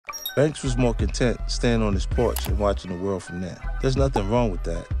Banks was more content staying on his porch and watching the world from there. There's nothing wrong with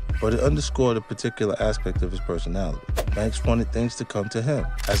that, but it underscored a particular aspect of his personality. Banks wanted things to come to him,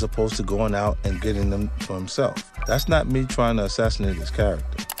 as opposed to going out and getting them for himself. That's not me trying to assassinate his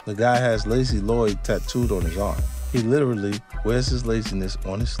character. The guy has Lazy Lloyd tattooed on his arm. He literally wears his laziness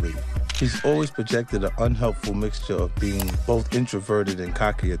on his sleeve. He's always projected an unhelpful mixture of being both introverted and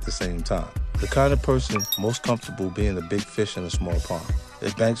cocky at the same time. The kind of person most comfortable being a big fish in a small pond.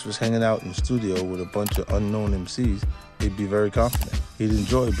 If Banks was hanging out in the studio with a bunch of unknown MCs, he'd be very confident. He'd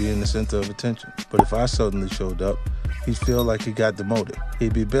enjoy being the center of attention. But if I suddenly showed up, he'd feel like he got demoted.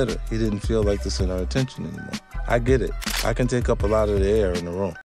 He'd be bitter. He didn't feel like the center of attention anymore. I get it. I can take up a lot of the air in the room.